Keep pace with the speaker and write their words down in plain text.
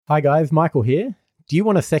Hi guys, Michael here. Do you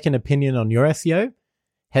want a second opinion on your SEO?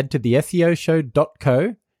 Head to the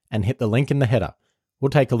SEOshow.co and hit the link in the header. We'll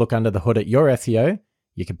take a look under the hood at your SEO,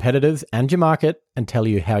 your competitors, and your market and tell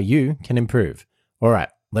you how you can improve. All right,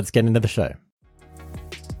 let's get into the show.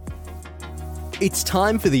 It's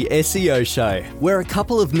time for the SEO Show, where a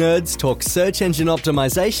couple of nerds talk search engine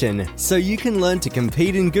optimization so you can learn to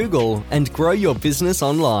compete in Google and grow your business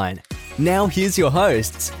online. Now here's your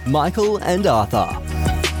hosts, Michael and Arthur.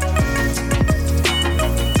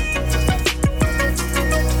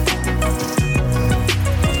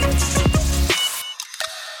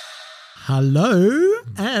 Hello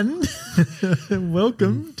and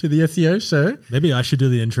welcome to the SEO Show. Maybe I should do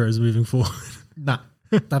the intros moving forward. Nah,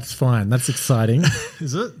 that's fine. That's exciting.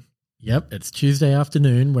 Is it? Yep, it's Tuesday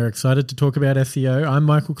afternoon. We're excited to talk about SEO. I'm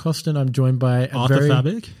Michael Costin. I'm joined by Arthur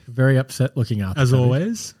Fabic. Very upset looking Arthur. As Fabic.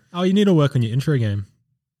 always. Oh, you need to work on your intro game.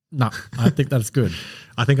 No, I think that's good.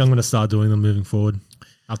 I think I'm going to start doing them moving forward.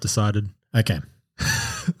 I've decided. Okay.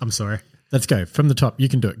 I'm sorry. Let's go. From the top, you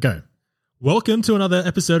can do it. Go. Welcome to another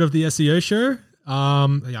episode of the SEO Show.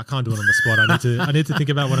 I can't do it on the spot. I need to think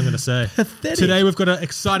about what I'm going to say. Pathetic. Today we've got an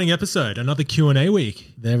exciting episode, another Q&A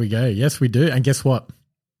week. There we go. Yes, we do. And guess what?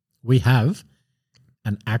 We have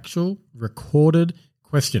an actual recorded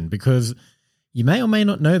question because you may or may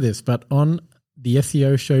not know this, but on the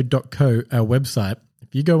SEOshow.co, our website,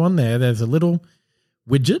 if you go on there, there's a little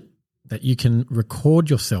widget that you can record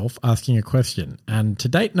yourself asking a question. And to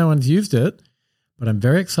date, no one's used it. But I'm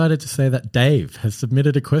very excited to say that Dave has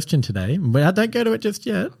submitted a question today. But don't go to it just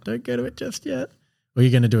yet. Don't go to it just yet. Or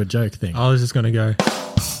you're going to do a joke thing. I was just going to go.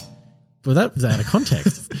 Well, that was out of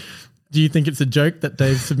context. Do you think it's a joke that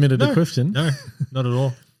Dave submitted a question? No, not at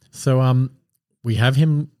all. So we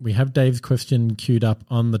have Dave's question queued up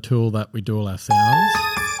on the tool that we do all our sounds.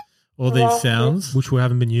 All these sounds. Which we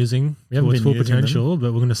haven't been using to its full potential,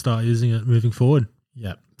 but we're going to start using it moving forward.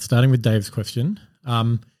 Yeah, starting with Dave's question.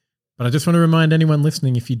 But I just want to remind anyone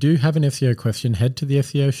listening, if you do have an SEO question, head to the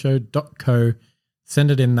SEOshow.co, send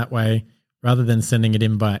it in that way, rather than sending it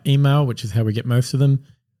in by email, which is how we get most of them,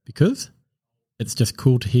 because it's just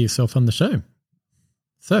cool to hear yourself on the show.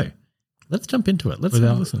 So let's jump into it. Let's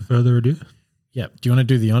Without listen. further ado. Yeah. Do you want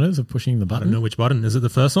to do the honors of pushing the I button? don't know which button. Is it the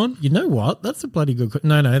first one? You know what? That's a bloody good question.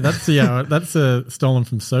 No, that's that's stolen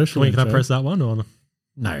from social. Can I press that one or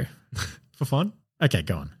no? for fun? Okay,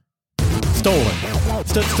 go on. Stolen.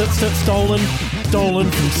 Stolen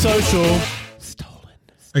from social. Stolen.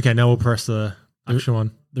 Okay, now we'll press the actual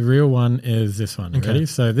one. The real one is this one. Okay. Ready?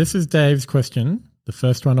 So this is Dave's question, the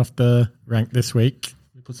first one off the rank this week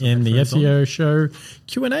in the SEO Show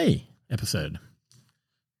Q&A episode.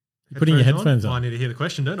 You're putting your headphones on. Oh, I need to hear the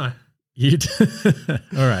question, don't I?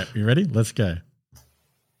 All right, you ready? Let's go.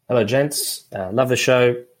 Hello, gents. Love the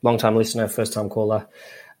show. Long-time listener, first-time caller.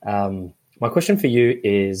 My question for you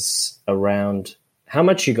is around how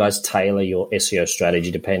much you guys tailor your SEO strategy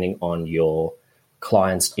depending on your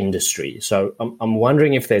client's industry. So I'm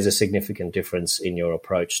wondering if there's a significant difference in your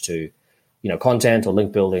approach to, content or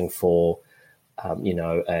link building for,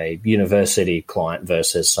 a university client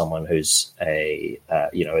versus someone who's a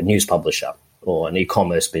news publisher or an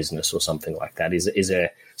e-commerce business or something like that. Is there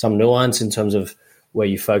some nuance in terms of where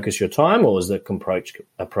you focus your time, or is the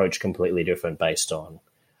approach completely different based on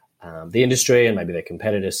the industry and maybe their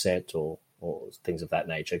competitor set or things of that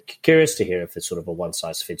nature? Curious to hear if it's sort of a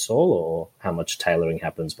one-size-fits-all or how much tailoring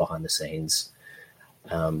happens behind the scenes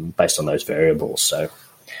based on those variables. So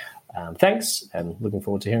thanks, and looking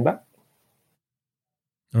forward to hearing back.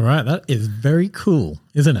 All right, that is very cool,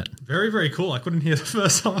 isn't it? Very, very cool. I couldn't hear the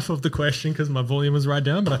first half of the question because my volume was right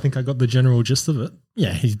down, but I think I got the general gist of it.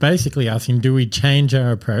 Yeah, he's basically asking, do we change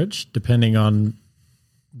our approach depending on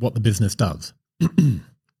what the business does?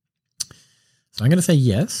 So I'm going to say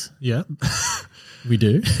yes. Yeah. We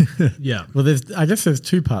do. Yeah. Well, I guess there's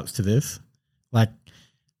two parts to this. Like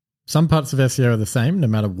some parts of SEO are the same no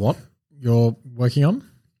matter what you're working on.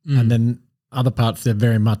 And then other parts, there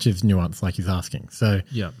very much is nuance like he's asking. So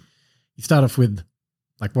yeah, you start off with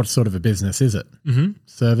like what sort of a business is it? Mm-hmm.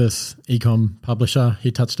 Service, e-com, publisher,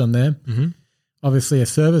 he touched on there. Mm-hmm. Obviously, a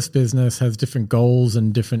service business has different goals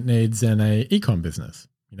and different needs than a e-com business.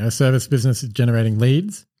 A service business is generating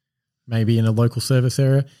leads, maybe in a local service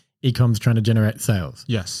area. E-com's trying to generate sales.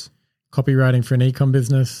 Yes. Copywriting for an e-com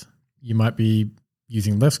business, you might be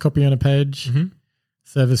using less copy on a page. Mm-hmm.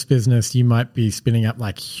 Service business, you might be spinning up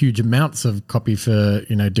like huge amounts of copy for,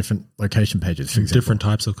 different location pages, for example. Different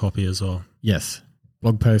types of copy as well. Yes.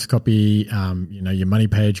 Blog post copy, your money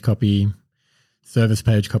page copy, service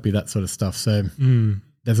page copy, that sort of stuff. So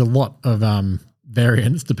there's a lot of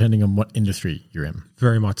variance depending on what industry you're in.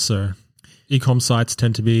 Very much so. most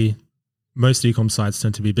e-com sites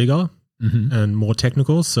tend to be bigger and more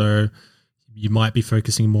technical. So you might be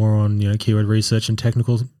focusing more on, keyword research and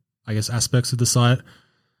technical, aspects of the site.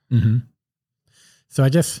 Mm-hmm. So I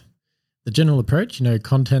guess the general approach,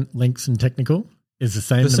 content, links, and technical is the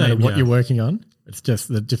same no matter what you're working on. It's just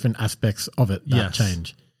the different aspects of it that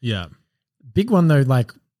change. Yeah. Big one though,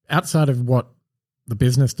 like outside of what the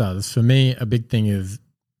business does, for me, a big thing is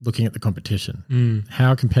looking at the competition.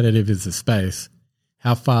 How competitive is the space?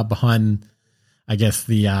 How far behind, I guess,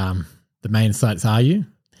 the main sites are you?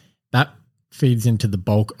 That feeds into the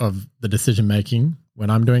bulk of the decision making when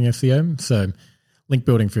I'm doing SEO. So link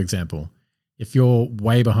building, for example, if you're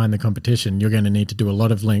way behind the competition, you're going to need to do a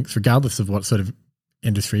lot of links, regardless of what sort of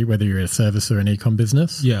industry, whether you're a service or an e-com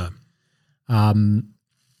business. Yeah. The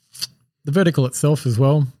vertical itself as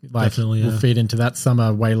well, Definitely, will feed into that. Some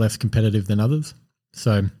are way less competitive than others.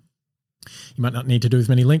 So you might not need to do as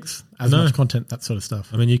many links, as much content, that sort of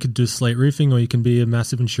stuff. I mean, you could do slate roofing or you can be a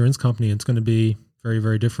massive insurance company. It's going to be very,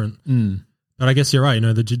 very different. But I guess you're right.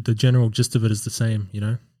 The general gist of it is the same,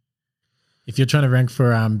 If you're trying to rank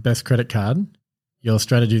for best credit card, your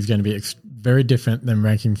strategy is going to be very different than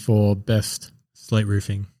ranking for best slate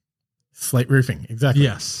roofing. Slate roofing, exactly.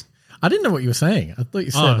 Yes. I didn't know what you were saying. I thought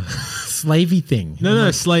you said slavey thing. No,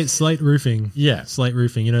 slate roofing. Yeah. Slate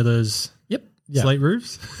roofing. Those slate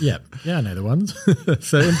roofs? Yeah, I know the ones.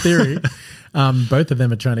 So in theory, both of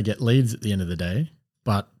them are trying to get leads at the end of the day,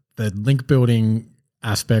 but the link building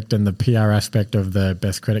aspect and the PR aspect of the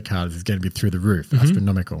best credit cards is going to be through the roof,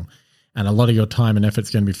 astronomical. And a lot of your time and effort is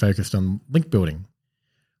going to be focused on link building.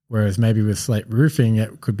 Whereas maybe with slate roofing,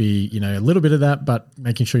 it could be, a little bit of that, but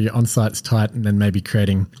making sure your on-site's tight and then maybe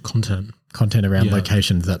creating content around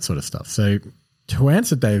locations, that sort of stuff. So to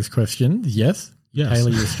answer Dave's question, yes. Tailor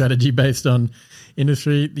your strategy based on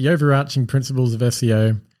industry. The overarching principles of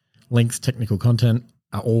SEO, links, technical content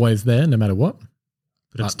are always there no matter what.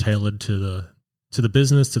 But it's tailored to the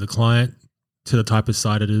business, to the client, to the type of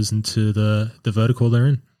site it is, and to the vertical they're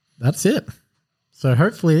in. That's it. So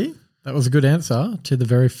hopefully that was a good answer to the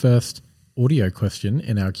very first audio question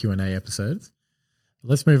in our Q&A episodes.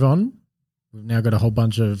 Let's move on. We've now got a whole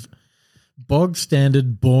bunch of bog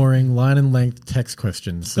standard, boring, line and length text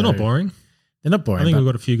questions. They're not boring. They're not boring. I think we've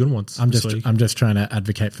got a few good ones. I'm just trying to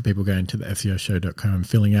advocate for people going to the SEOshow.com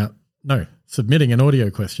and submitting an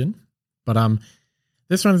audio question. But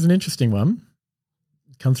this one is an interesting one.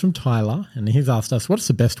 It comes from Tyler, and he's asked us, what's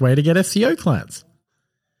the best way to get SEO clients?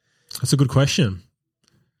 That's a good question.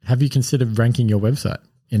 Have you considered ranking your website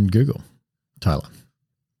in Google, Tyler,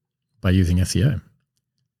 by using SEO?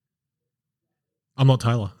 I'm not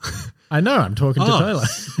Tyler. I know, I'm talking to Tyler.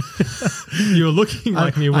 You were looking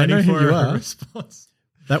like me waiting for a response.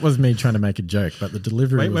 That was me trying to make a joke, but the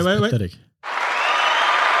delivery was pathetic.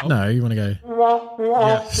 No, you want to go?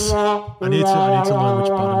 Yes. I need to learn which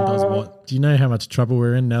button does what. Do you know how much trouble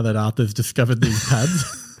we're in now that Arthur's discovered these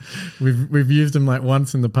pads? We've used them like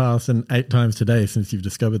once in the past and 8 times today since you've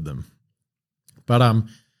discovered them. But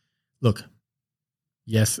look,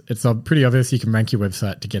 yes, it's pretty obvious you can rank your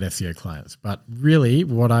website to get SEO clients. But really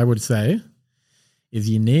what I would say is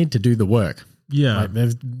you need to do the work. Yeah. Like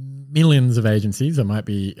there's millions of agencies. I might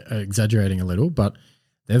be exaggerating a little, but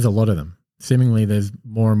there's a lot of them. Seemingly there's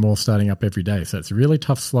more and more starting up every day. So it's a really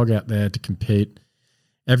tough slog out there to compete.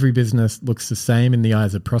 Every business looks the same in the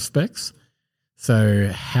eyes of prospects. So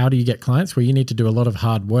how do you get clients? Well, you need to do a lot of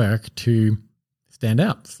hard work to stand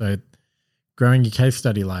out. So growing your case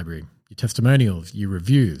study library, your testimonials, your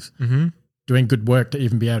reviews, doing good work to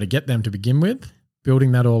even be able to get them to begin with,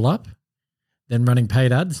 building that all up, then running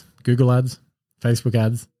paid ads, Google ads, Facebook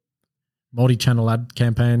ads, multi-channel ad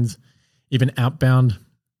campaigns, even outbound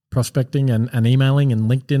prospecting and emailing and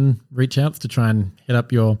LinkedIn reach outs to try and hit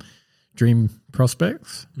up your dream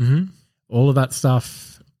prospects. All of that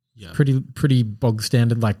stuff, pretty bog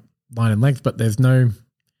standard, like line and length, but there's no,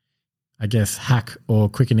 I guess, hack or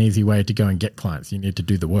quick and easy way to go and get clients. You need to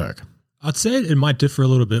do the work. I'd say it might differ a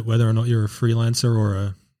little bit whether or not you're a freelancer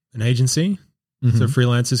or an agency. So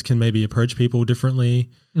freelancers can maybe approach people differently,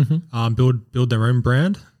 build their own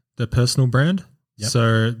brand, their personal brand.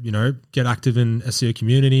 So, get active in SEO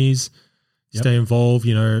communities, stay involved,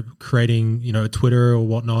 creating, a Twitter or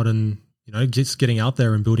whatnot, and, just getting out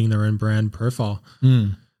there and building their own brand profile.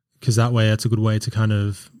 Because that way it's a good way to kind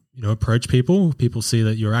of, approach people. People see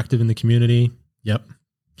that you're active in the community. Yep.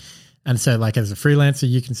 And so like as a freelancer,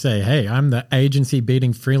 you can say, hey, I'm the agency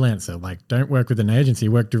beating freelancer. Like don't work with an agency,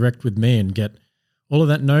 work direct with me and get all of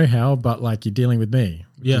that know-how, but like you're dealing with me,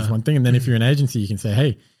 which is one thing. And then if you're an agency, you can say,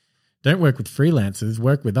 hey, don't work with freelancers,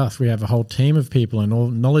 work with us. We have a whole team of people and all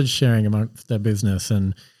knowledge sharing amongst their business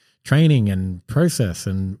and training and process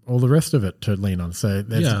and all the rest of it to lean on. So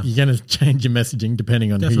you're going to change your messaging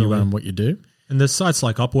depending on who you are and what you do. And there's sites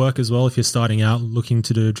like Upwork as well. If you're starting out looking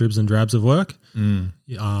to do dribs and drabs of work, you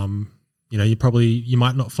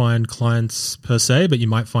might not find clients per se, but you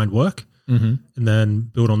might find work and then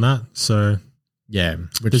build on that. So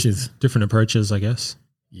which is different approaches, I guess.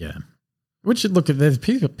 Yeah. Which, look, there's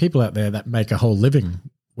people out there that make a whole living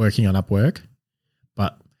working on Upwork,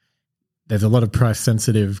 but there's a lot of price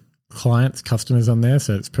sensitive customers on there.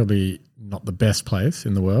 So it's probably not the best place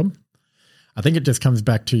in the world. I think it just comes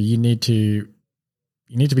back to you need to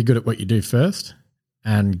be good at what you do first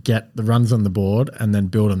and get the runs on the board and then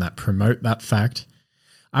build on that, promote that fact.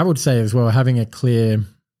 I would say as well, having a clear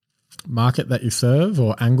market that you serve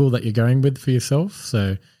or angle that you're going with for yourself.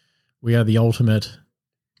 So we are the ultimate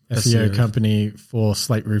SEO company for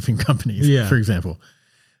slate roofing companies, for example.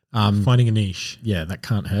 Finding a niche. Yeah, that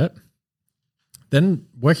can't hurt. Then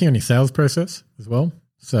working on your sales process as well.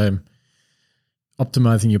 So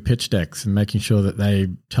optimizing your pitch decks and making sure that they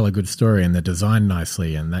tell a good story and they're designed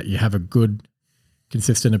nicely and that you have a good,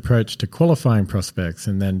 consistent approach to qualifying prospects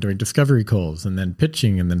and then doing discovery calls and then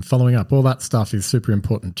pitching and then following up. All that stuff is super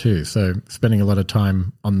important too. So spending a lot of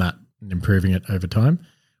time on that and improving it over time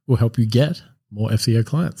will help you get more SEO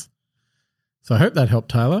clients. So I hope that helped,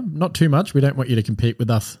 Tyler. Not too much. We don't want you to compete with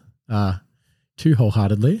us too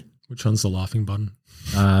wholeheartedly. Which one's the laughing button?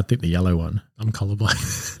 I think the yellow one. I'm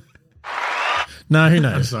colorblind. No, who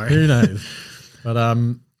knows? I'm sorry. Who knows? But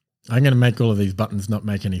I'm going to make all of these buttons not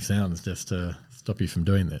make any sounds just to stop you from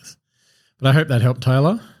doing this. But I hope that helped,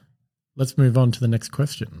 Tyler. Let's move on to the next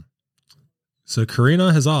question. So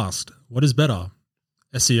Karina has asked, what is better,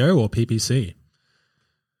 SEO or PPC?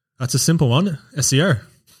 That's a simple one, SEO.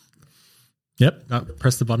 Yep.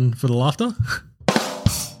 Press the button for the laughter.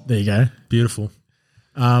 There you go. Beautiful.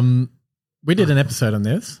 We did an episode on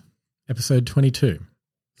this, episode 22.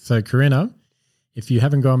 So Karina, if you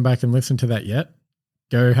haven't gone back and listened to that yet,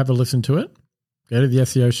 go have a listen to it. Go to the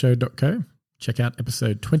SEOshow.co. Check out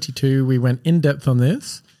episode 22. We went in depth on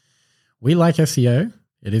this. We like SEO.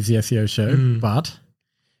 It is the SEO show, but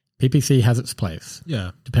PPC has its place.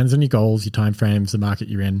 Yeah. Depends on your goals, your timeframes, the market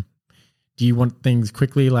you're in. Do you want things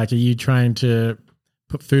quickly? Like, are you trying to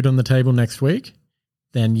put food on the table next week?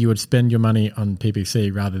 Then you would spend your money on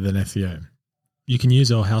PPC rather than SEO. You can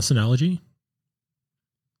use our house analogy.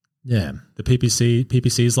 Yeah. The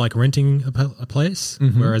PPC is like renting a place,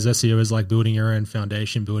 whereas SEO is like building your own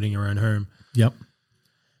foundation, building your own home. Yep.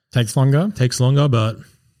 Takes longer, but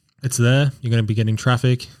it's there. You're going to be getting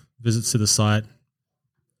traffic, visits to the site,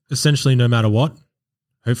 essentially no matter what,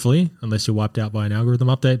 hopefully, unless you're wiped out by an algorithm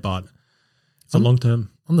update, but it's a long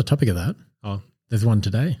term. On the topic of that, there's one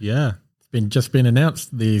today. Yeah. It's just been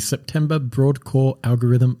announced, the September Broadcore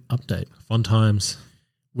algorithm update. Fun times.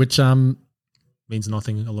 Which means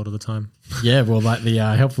nothing a lot of the time. Yeah, well, like the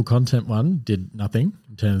helpful content one did nothing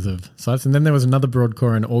in terms of sites. And then there was another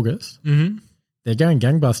Broadcore in August. Mm-hmm. They're going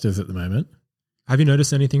gangbusters at the moment. Have you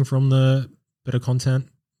noticed anything from the better content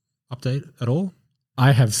update at all?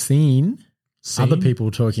 I have seen other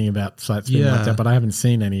people talking about sites being like that, but I haven't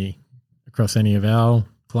seen any across any of our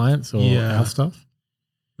clients or our stuff.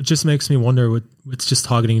 It just makes me wonder, it's just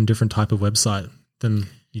targeting a different type of website than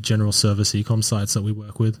your general service e-com sites that we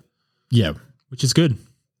work with. Yeah. Which is good.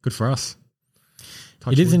 Good for us.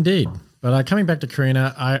 It is indeed. But coming back to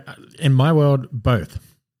Karina, in my world, both.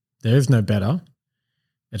 There is no better.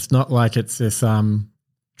 It's not like it's this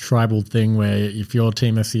tribal thing where if you're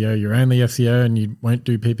team SEO, you're only SEO and you won't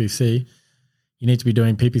do PPC. You need to be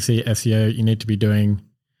doing PPC SEO. You need to be doing,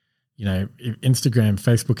 Instagram,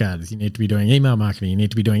 Facebook ads. You need to be doing email marketing. You need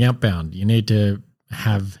to be doing outbound. You need to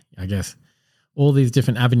have, I guess, all these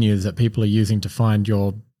different avenues that people are using to find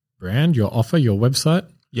your brand, your offer, your website,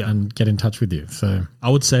 and get in touch with you. So I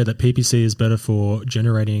would say that PPC is better for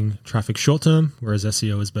generating traffic short term, whereas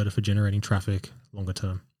SEO is better for generating traffic longer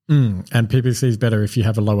term. And PPC is better if you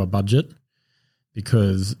have a lower budget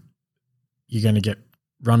because you're going to get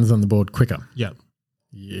runs on the board quicker. Yeah.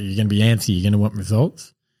 You're going to be antsy. You're going to want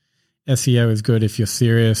results. SEO is good if you're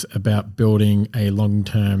serious about building a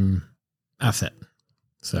long-term asset.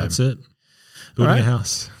 So that's it. Building a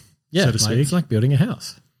house, so to speak. It's like building a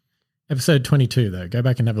house. Episode 22, though. Go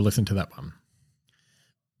back and have a listen to that one.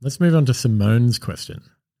 Let's move on to Simone's question,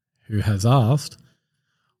 who has asked,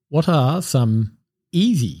 what are some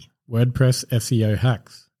easy WordPress SEO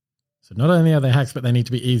hacks? So not only are they hacks, but they need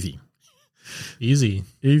to be easy. Easy.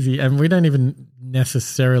 And we don't even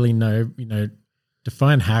necessarily know,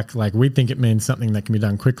 define hack. Like we think it means something that can be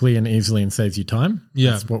done quickly and easily and saves you time.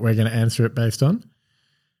 Yeah. That's what we're going to answer it based on.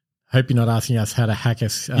 Hope you're not asking us how to hack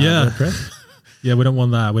WordPress. Yeah, we don't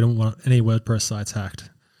want that. We don't want any WordPress sites hacked.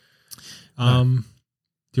 Do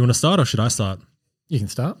you want to start or should I start? You can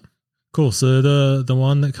start. Cool. So the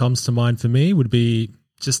one that comes to mind for me would be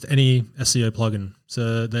just any SEO plugin.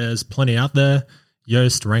 So there's plenty out there.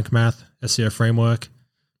 Yoast, Rank Math, SEO Framework.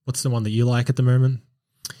 What's the one that you like at the moment?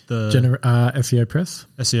 The SEO Press.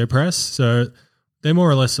 SEO Press. So they more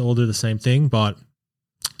or less all do the same thing, but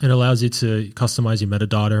it allows you to customize your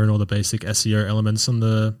metadata and all the basic SEO elements on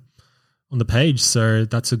the page. So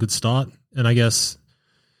that's a good start. And I guess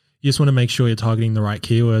you just want to make sure you're targeting the right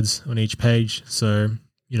keywords on each page. So,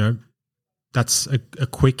 that's a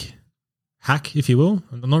quick hack, if you will.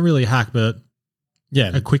 Not really a hack, but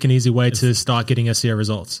a quick and easy way to start getting SEO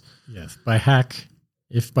results. Yes. By hack,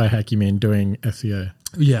 if by hack you mean doing SEO.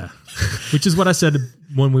 Yeah. Which is what I said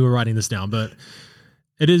when we were writing this down. But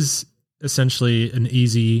it is essentially an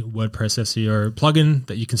easy WordPress SEO plugin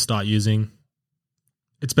that you can start using.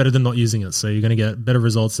 It's better than not using it. So you're going to get better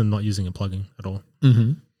results than not using a plugin at all.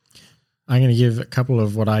 Mm-hmm. I'm going to give a couple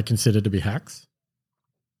of what I consider to be hacks.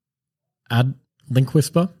 Add Link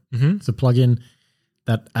Whisper. Mm-hmm. It's a plugin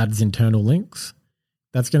that adds internal links.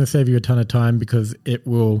 That's going to save you a ton of time because it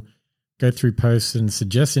will go through posts and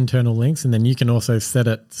suggest internal links. And then you can also set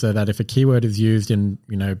it so that if a keyword is used in,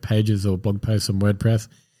 pages or blog posts on WordPress,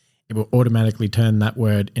 it will automatically turn that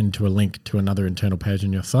word into a link to another internal page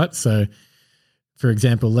on your site. So, for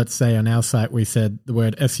example, let's say on our site we said the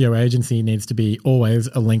word SEO agency needs to be always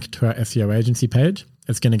a link to our SEO agency page.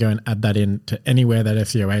 It's going to go and add that in to anywhere that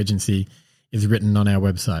SEO agency is written on our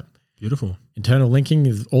website. Beautiful. Internal linking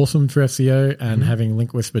is awesome for SEO, and having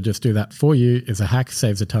Link Whisper just do that for you is a hack,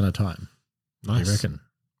 saves a ton of time. Nice. I reckon.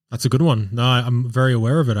 That's a good one. No, I'm very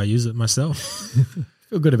aware of it. I use it myself.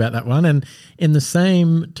 Feel good about that one. And in the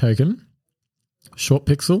same token, Short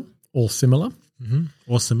Pixel or similar. Mm-hmm.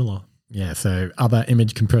 Or similar. Yeah, so other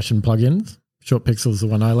image compression plugins. Short Pixel is the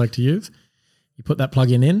one I like to use. You put that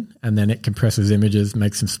plugin in, and then it compresses images,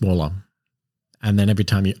 makes them smaller. And then every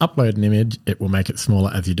time you upload an image, it will make it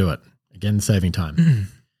smaller as you do it. Again, saving time.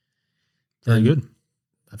 Very good.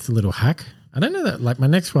 That's a little hack. I don't know that. Like my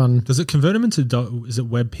next one. Does it convert them into, is it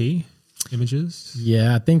WebP images?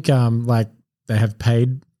 Yeah, I think they have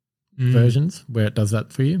paid versions where it does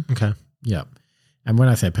that for you. Okay. Yeah. And when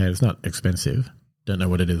I say paid, it's not expensive. Don't know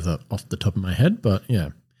what it is off the top of my head, but yeah,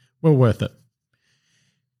 well worth it.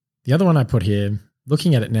 The other one I put here,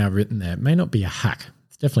 looking at it now written there, may not be a hack.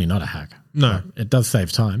 It's definitely not a hack. No. It does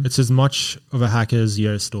save time. It's as much of a hack as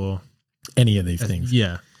Yoast or any of these things.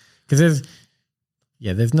 Yeah. Because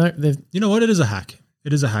there's no... You know what? It is a hack.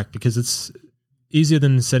 It is a hack because it's easier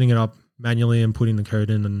than setting it up manually and putting the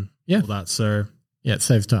code in and all that. So yeah, it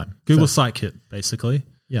saves time. Google Sitekit, basically.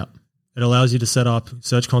 Yeah. It allows you to set up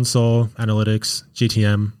Search Console, Analytics,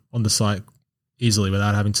 GTM on the site easily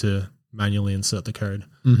without having to manually insert the code.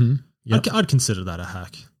 Mm-hmm. Yep. I'd consider that a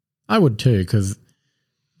hack. I would too, because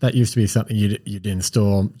that used to be something you'd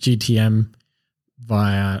install GTM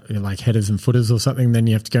via like headers and footers or something. Then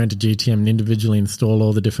you have to go into GTM and individually install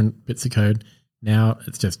all the different bits of code. Now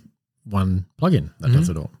it's just one plugin that does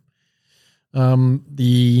it all.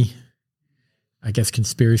 I guess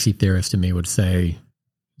conspiracy theorist in me would say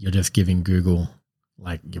you're just giving Google,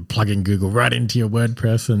 like you're plugging Google right into your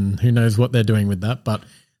WordPress and who knows what they're doing with that, but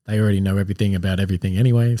they already know everything about everything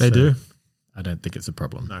anyway. They do. I don't think it's a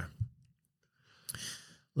problem. No.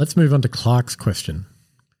 Let's move on to Clark's question.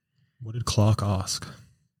 What did Clark ask?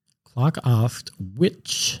 Clark asked,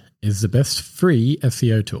 which is the best free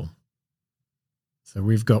SEO tool? So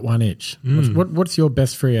we've got one each. What's your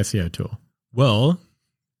best free SEO tool? Well,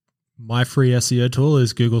 my free SEO tool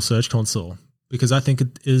is Google Search Console because I think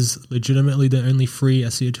it is legitimately the only free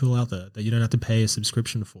SEO tool out there that you don't have to pay a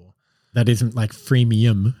subscription for. That isn't like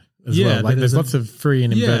freemium as well. Like there's lots of free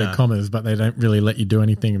in inverted commas, but they don't really let you do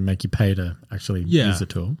anything and make you pay to actually use the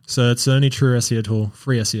tool. So it's the only true SEO tool,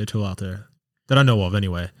 free SEO tool out there that I know of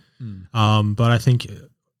anyway. But I think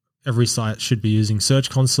every site should be using Search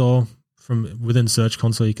Console. From within Search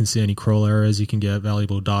Console, you can see any crawl errors. You can get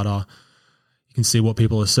valuable data. You can see what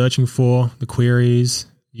people are searching for, the queries.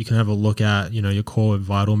 You can have a look at, your core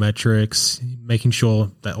vital metrics, making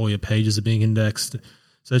sure that all your pages are being indexed.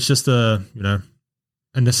 So it's just a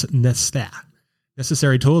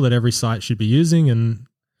necessary tool that every site should be using. And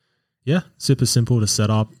super simple to set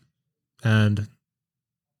up. And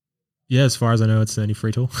as far as I know, it's the only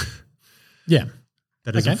free tool. Yeah.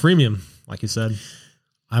 That isn't freemium, like you said.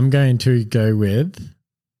 I'm going to go with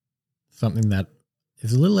something that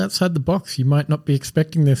is a little outside the box. You might not be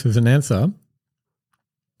expecting this as an answer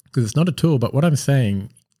because it's not a tool, but what I'm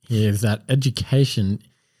saying here is that education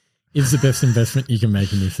is the best investment you can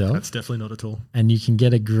make in yourself. That's definitely not a tool. And you can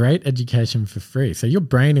get a great education for free. So your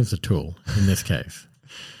brain is a tool in this case.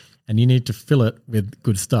 And you need to fill it with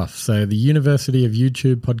good stuff. So the University of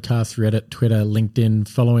YouTube, podcasts, Reddit, Twitter, LinkedIn,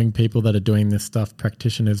 following people that are doing this stuff,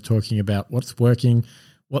 practitioners talking about what's working,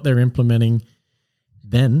 what they're implementing,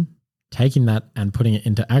 then taking that and putting it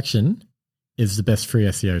into action is the best free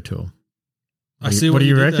SEO tool. I see. What do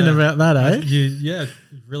you reckon about that, eh? Yeah,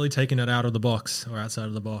 really taking it out of the box or outside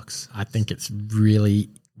of the box. I think it's really,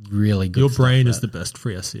 really good. Your stuff, brain is the best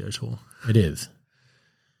free SEO tool. It is.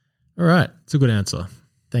 All right. It's a good answer.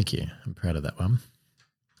 Thank you. I'm proud of that one.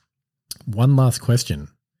 One last question.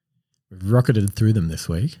 We've rocketed through them this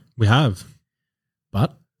week. We have.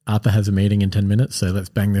 But Arthur has a meeting in 10 minutes, so let's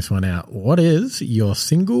bang this one out. What is your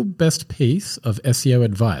single best piece of SEO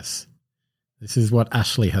advice? This is what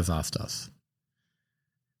Ashley has asked us.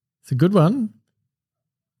 It's a good one.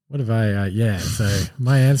 What have I? So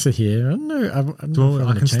my answer here, I don't know.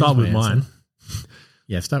 I can start with mine.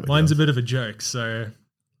 Yeah, start with mine's yours. a bit of a joke. So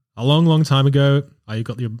a long time ago, you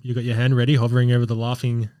got your hand ready, hovering over the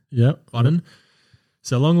laughing button.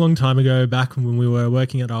 So a long time ago, back when we were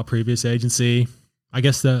working at our previous agency, I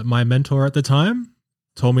guess that my mentor at the time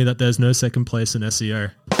told me that there's no second place in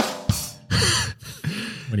SEO.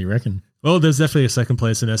 What do you reckon? Well, there's definitely a second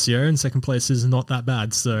place in SEO, and second place is not that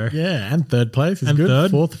bad. So yeah, and third place is and good.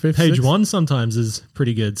 Third, fourth, fifth, page sixth. 1 sometimes is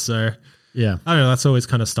pretty good. So yeah, I don't know. That's always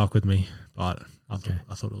kind of stuck with me, but I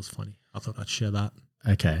thought it was funny. I thought I'd share that.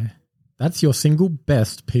 Okay, that's your single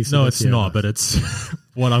best piece. No, of it's SEO not, advice. but it's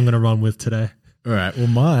what I'm going to run with today. All right. Well,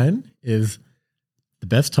 mine is the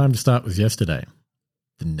best time to start was yesterday.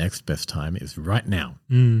 The next best time is right now.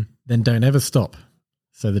 Then don't ever stop.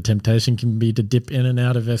 So the temptation can be to dip in and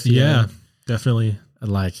out of SEO. Yeah, definitely.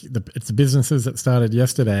 Like it's the businesses that started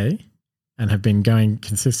yesterday and have been going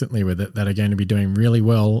consistently with it that are going to be doing really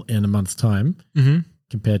well in a month's time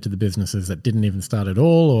compared to the businesses that didn't even start at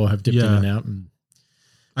all or have dipped in and out. And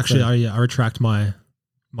actually, I retract my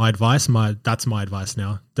advice. That's my advice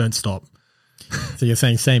now. Don't stop. So you're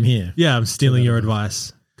saying same here? Yeah, I'm stealing your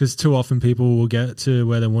advice because too often people will get to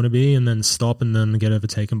where they want to be and then stop and then get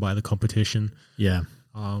overtaken by the competition. Yeah.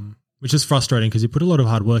 Which is frustrating because you put a lot of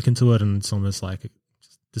hard work into it and it's almost like it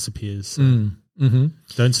just disappears. So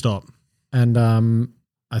don't stop. And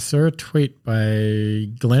I saw a tweet by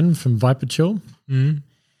Glenn from Viper Chill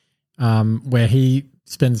where he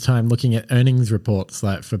spends time looking at earnings reports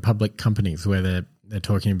like for public companies where they're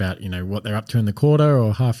talking about, what they're up to in the quarter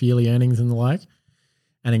or half yearly earnings and the like.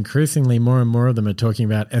 And increasingly more and more of them are talking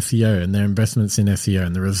about SEO and their investments in SEO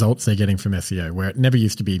and the results they're getting from SEO where it never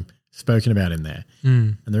used to be spoken about in there.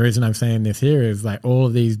 And the reason I'm saying this here is like all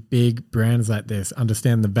of these big brands like this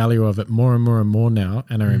understand the value of it more and more and more now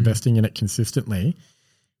and are investing in it consistently.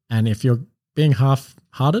 And if you're being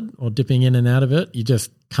half-hearted or dipping in and out of it, you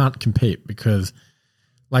just can't compete because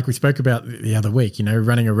like we spoke about the other week,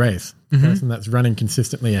 running a race, the person that's running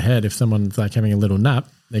consistently ahead, if someone's like having a little nap,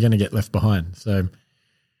 they're going to get left behind. So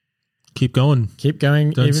keep going.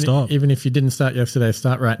 Don't stop. Even if you didn't start yesterday,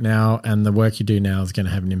 start right now. And the work you do now is going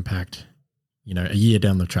to have an impact, a year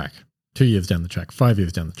down the track, 2 years down the track, 5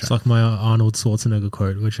 years down the track. It's like my Arnold Schwarzenegger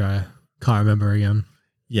quote, which I can't remember again.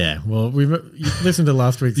 Yeah. Well, you listened to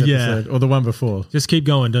last week's episode or the one before. Just keep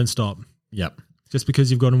going. Don't stop. Yep. Just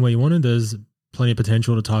because you've gotten where you wanted, there's plenty of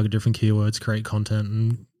potential to target different keywords, create content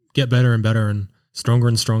and get better and better and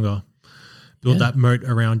stronger. Build that moat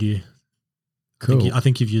around you. Cool. I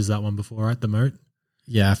think you've used that one before, right? The moat.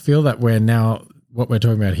 Yeah, I feel that what we're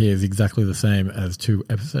talking about here is exactly the same as 2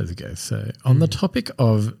 episodes ago. So on the topic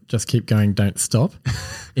of just keep going, don't stop,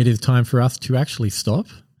 it is time for us to actually stop.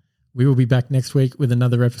 We will be back next week with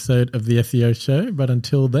another episode of the SEO show. But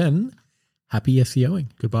until then, happy SEOing.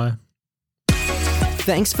 Goodbye.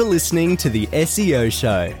 Thanks for listening to the SEO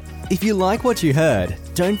show. If you like what you heard,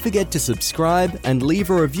 don't forget to subscribe and leave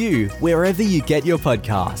a review wherever you get your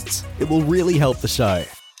podcasts. It will really help the show.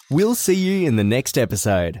 We'll see you in the next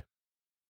episode.